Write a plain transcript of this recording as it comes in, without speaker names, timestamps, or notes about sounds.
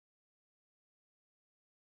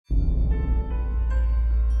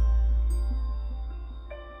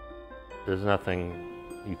There's nothing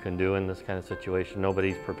you can do in this kind of situation.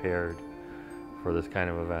 Nobody's prepared for this kind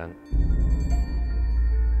of event.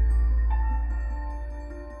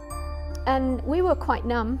 And we were quite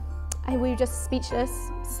numb. We were just speechless,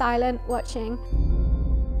 silent, watching.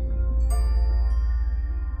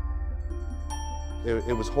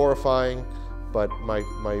 It was horrifying, but my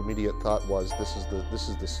immediate thought was this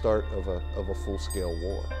is the start of a full-scale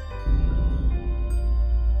war.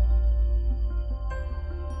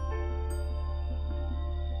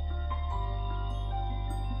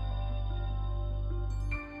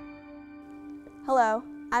 Hello,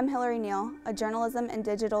 I'm Hillary Neal, a journalism and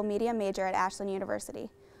digital media major at Ashland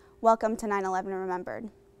University. Welcome to 9/11 Remembered.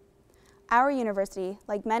 Our university,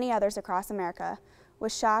 like many others across America,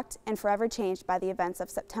 was shocked and forever changed by the events of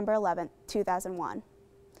September 11, 2001.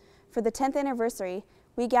 For the 10th anniversary,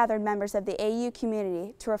 we gathered members of the AU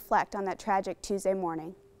community to reflect on that tragic Tuesday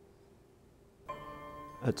morning.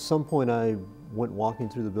 At some point I went walking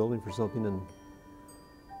through the building for something and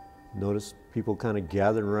noticed people kind of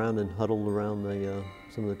gathered around and huddled around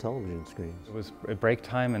some of the television screens. It was break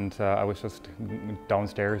time, and I was just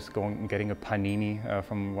downstairs getting a panini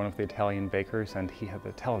from one of the Italian bakers, and he had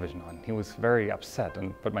the television on. He was very upset,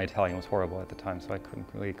 but my Italian was horrible at the time, so I couldn't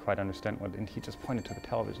really quite understand what, and he just pointed to the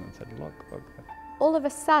television and said, look. All of a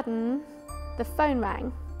sudden, the phone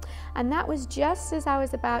rang, and that was just as I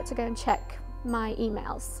was about to go and check my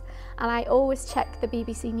emails. And I always check the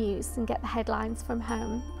BBC News and get the headlines from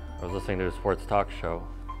home. I was listening to a sports talk show,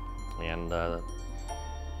 and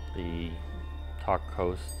the talk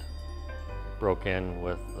host broke in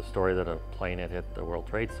with a story that a plane had hit the World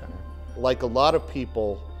Trade Center. Like a lot of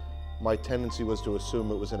people, my tendency was to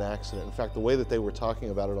assume it was an accident. In fact, the way that they were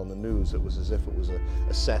talking about it on the news, it was as if it was a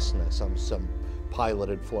Cessna, some pilot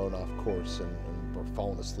had flown off course or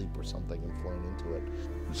fallen asleep or something and flown into it.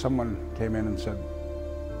 Someone came in and said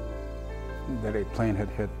that a plane had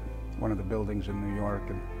hit one of the buildings in New York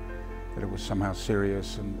and that it was somehow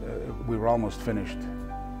serious, and we were almost finished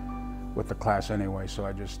with the class anyway, so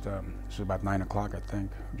I just, this was about 9 o'clock I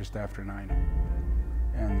think, just after 9.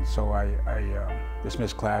 And so I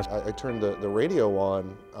dismissed class. I turned the radio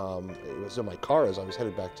on, it was in my car as I was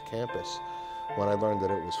headed back to campus, when I learned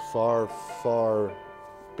that it was far, far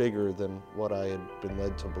bigger than what I had been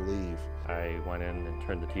led to believe. I went in and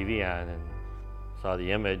turned the TV on and saw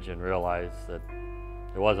the image and realized that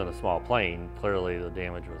it wasn't a small plane. Clearly the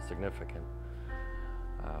damage was significant.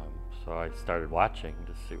 So I started watching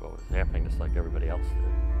to see what was happening, just like everybody else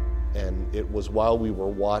did. And it was while we were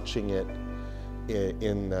watching it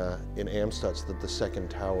in Amstutz that the second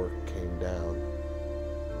tower came down.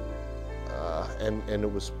 And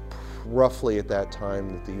it was roughly at that time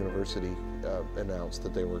that the university announced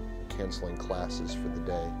that they were canceling classes for the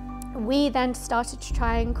day. We then started to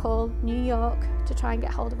try and call New York to try and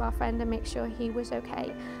get hold of our friend and make sure he was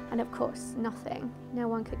okay. And of course, nothing. No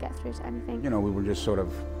one could get through to anything. You know, we were just sort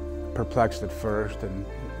of perplexed at first, and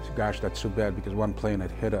gosh, that's so bad because one plane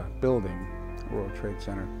had hit a building, World Trade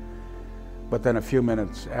Center. But then a few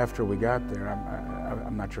minutes after we got there,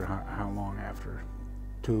 I'm not sure how long after,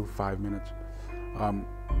 5 minutes,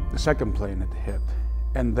 the second plane had hit.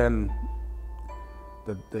 And then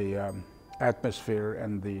the atmosphere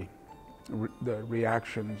and the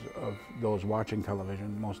reactions of those watching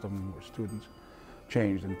television, most of them were students,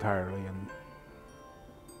 changed entirely, and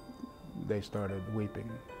they started weeping.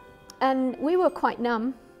 And we were quite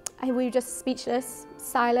numb. We were just speechless,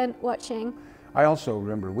 silent, watching. I also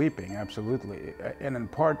remember weeping, absolutely. And in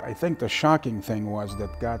part, I think the shocking thing was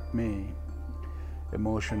that got me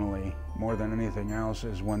emotionally more than anything else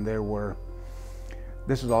is when there were,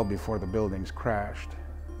 this is all before the buildings crashed,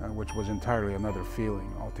 which was entirely another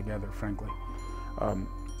feeling altogether, frankly,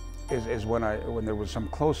 is when there was some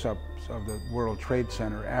close-ups of the World Trade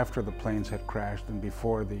Center after the planes had crashed and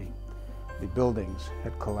before the buildings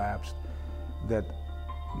had collapsed, that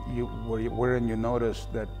wherein you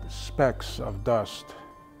noticed that specks of dust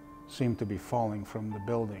seemed to be falling from the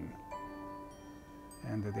building,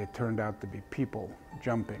 and that they turned out to be people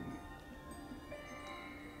jumping,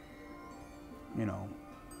 you know,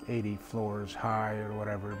 80 floors high or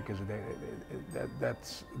whatever, because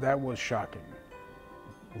that was shocking.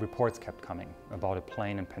 Reports kept coming about a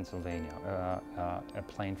plane in Pennsylvania, a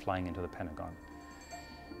plane flying into the Pentagon.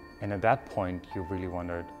 And at that point, you really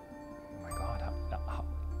wondered, oh my God,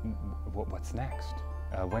 what's next?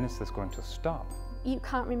 When is this going to stop? You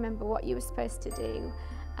can't remember what you were supposed to do.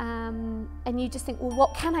 And you just think, well,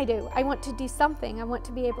 what can I do? I want to do something. I want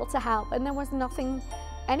to be able to help. And there was nothing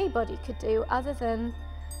anybody could do other than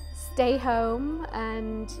stay home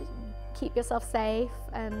and keep yourself safe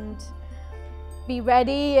and be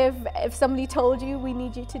ready if somebody told you, we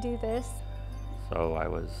need you to do this? So I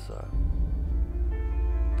was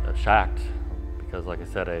shocked because, like I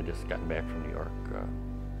said, I had just gotten back from New York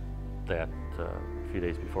a few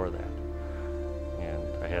days before that.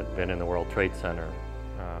 And I had been in the World Trade Center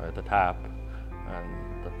at the top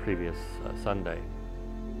on the previous Sunday.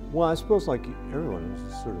 Well, I suppose like everyone was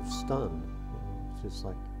just sort of stunned. It's just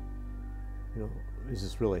like, is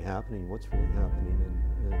this really happening? What's really happening?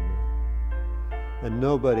 And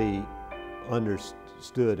nobody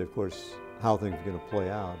understood, of course, how things were going to play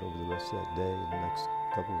out over the rest of that day and the next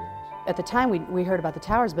couple of days. At the time, we heard about the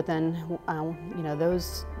towers, but then,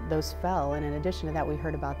 those fell. And in addition to that, we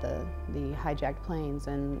heard about the hijacked planes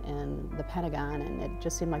and the Pentagon, and it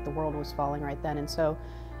just seemed like the world was falling right then. And so,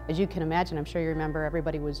 as you can imagine, I'm sure you remember,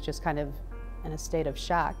 everybody was just kind of in a state of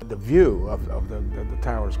shock. The view of the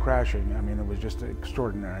towers crashing, I mean, it was just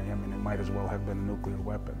extraordinary. I mean, it might as well have been a nuclear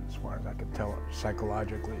weapon, as far as I could tell,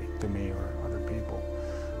 psychologically, to me or other people.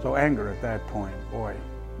 So anger at that point, boy,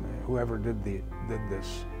 whoever did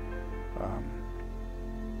this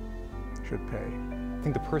should pay. I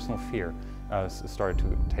think the personal fear started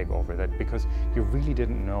to take over that, because you really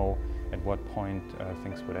didn't know at what point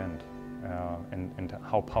things would end, and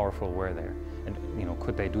how powerful were they, and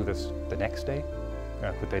could they do this the next day?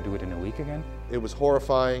 Could they do it in a week again? It was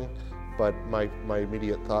horrifying, but my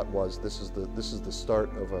immediate thought was, this is the start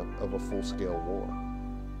of a full-scale war.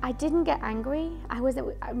 I didn't get angry. I was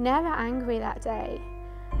never angry that day.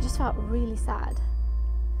 I just felt really sad,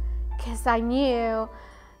 because I knew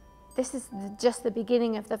this is just the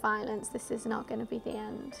beginning of the violence. This is not going to be the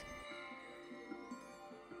end.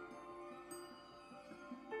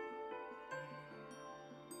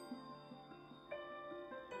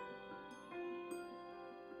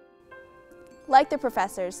 Like the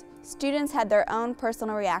professors, students had their own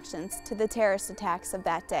personal reactions to the terrorist attacks of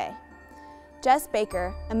that day. Jess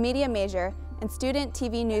Baker, a media major and student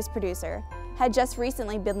TV news producer, had just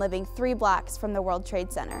recently been living 3 blocks from the World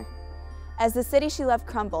Trade Center. As the city she loved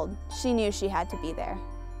crumbled, she knew she had to be there.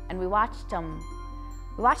 And we watched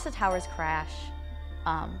the towers crash,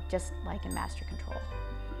 just like in Master Control.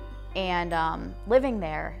 And living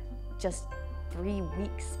there just 3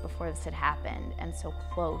 weeks before this had happened, and so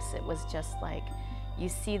close, it was just like, you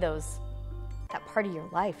see that part of your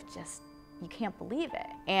life, just, you can't believe it.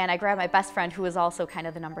 And I grabbed my best friend, who was also kind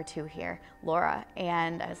of the number 2 here, Laura,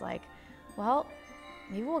 and I was like, well,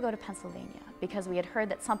 maybe we'll go to Pennsylvania, because we had heard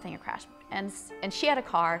that something had crashed. And she had a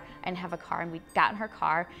car, I didn't have a car, and we got in her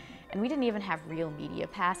car, and we didn't even have real media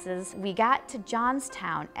passes. We got to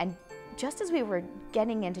Johnstown, and just as we were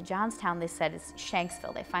getting into Johnstown, they said it's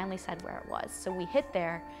Shanksville. They finally said where it was. So we hit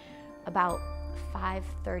there about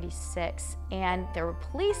 5:36, and there were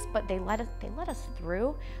police, but they let us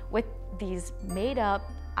through with these made-up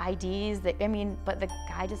IDs. But the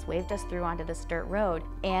guy just waved us through onto this dirt road.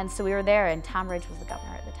 And so we were there, and Tom Ridge was the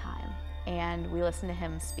governor at the time, and we listened to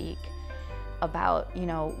him speak about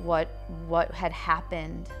what had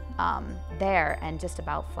happened there, and just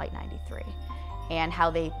about Flight 93. And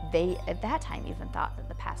how they at that time even thought that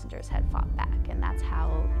the passengers had fought back, and that's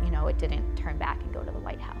how it didn't turn back and go to the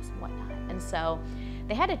White House and whatnot. And so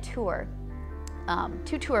they had a tour,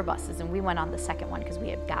 2 tour buses, and we went on the second one because we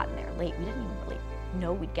had gotten there late. We didn't even really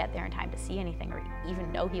know we'd get there in time to see anything, or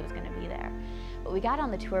even know he was going to be there. But we got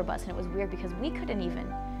on the tour bus, and it was weird because we couldn't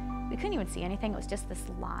even see anything. It was just this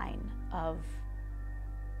line of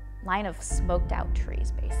smoked out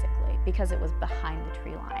trees, basically, because it was behind the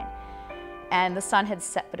tree line. And the sun had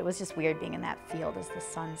set, but it was just weird being in that field as the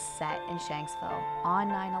sun set in Shanksville on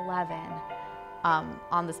 9/11,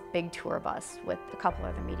 on this big tour bus with a couple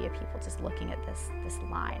other media people, just looking at this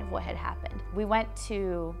line of what had happened. We went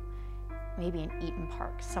to maybe an Eaton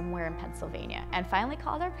Park somewhere in Pennsylvania, and finally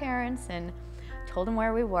called our parents and told them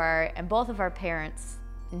where we were, and both of our parents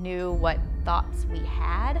knew what thoughts we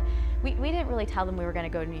had. We didn't really tell them we were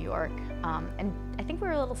going to go to New York, and I think we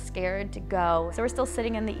were a little scared to go. So we're still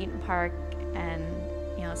sitting in the Eaton Park, and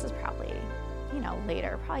this was probably,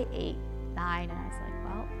 later, probably 8, 9, and I was like,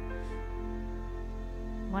 well,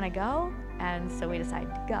 want to go? And so we decided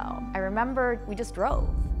to go. I remember we just drove,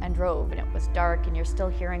 and it was dark, and you're still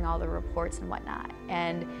hearing all the reports and whatnot.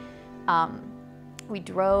 And we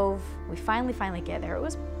drove, we finally get there. It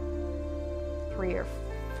was 3 or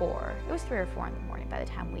 4. It was 3 or 4 in the morning by the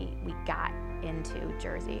time we got into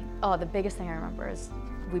Jersey. Oh, the biggest thing I remember is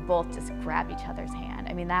we both just grabbed each other's hand.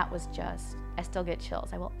 I mean, that was just, I still get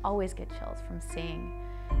chills. I will always get chills from seeing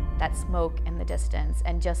that smoke in the distance,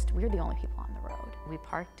 and just, we were the only people on the road. We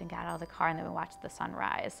parked and got out of the car, and then we watched the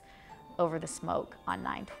sunrise over the smoke on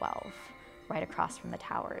 9/12, right across from the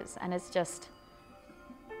towers. And it's just,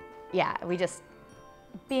 yeah, we just,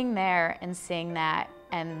 being there and seeing that,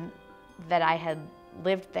 and that I had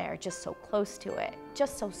lived there just so close to it,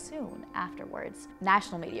 just so soon afterwards.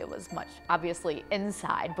 National media was much obviously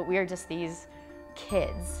inside, but we were just these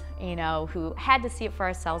kids, you know, who had to see it for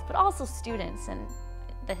ourselves, but also students and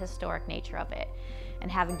the historic nature of it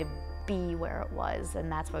and having to be where it was,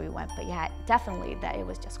 and that's why we went. But yeah, definitely that it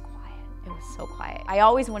was just quiet. It was so quiet. I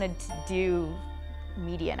always wanted to do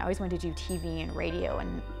media, and I always wanted to do TV and radio,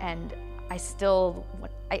 and I still,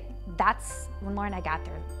 that's when Laura and I got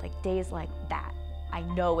there, like days like that, I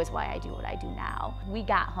know is why I do what I do now. We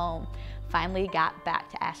got home, finally got back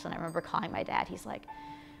to Ashland. I remember calling my dad. He's like,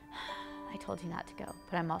 I told you not to go,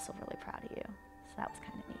 but I'm also really proud of you. So that was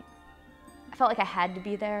kind of neat. I felt like I had to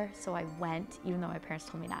be there, so I went, even though my parents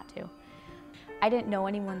told me not to. I didn't know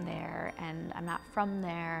anyone there, and I'm not from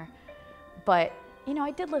there, but you know,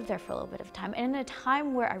 I did live there for a little bit of time, and in a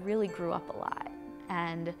time where I really grew up a lot.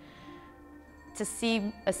 And to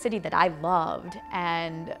see a city that I loved,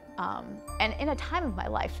 and in a time of my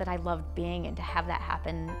life that I loved being in, to have that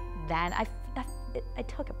happen then, I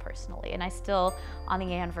took it personally, and I still, on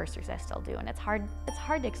the anniversaries, I still do. And it's hard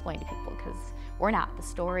to explain to people because we're not the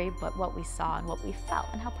story, but what we saw and what we felt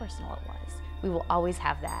and how personal it was. We will always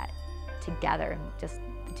have that together, and just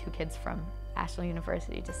the two kids from Ashland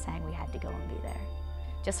University just saying we had to go and be there.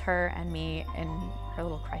 Just her and me in her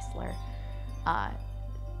little Chrysler.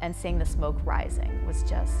 And seeing the smoke rising was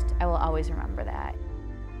just, I will always remember that.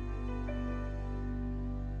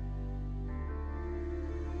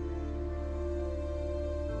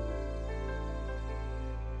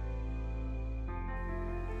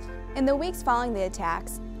 In the weeks following the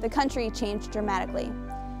attacks, the country changed dramatically.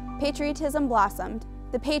 Patriotism blossomed,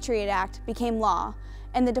 the Patriot Act became law,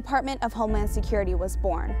 and the Department of Homeland Security was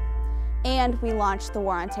born. And we launched the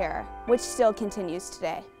War on Terror, which still continues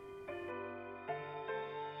today.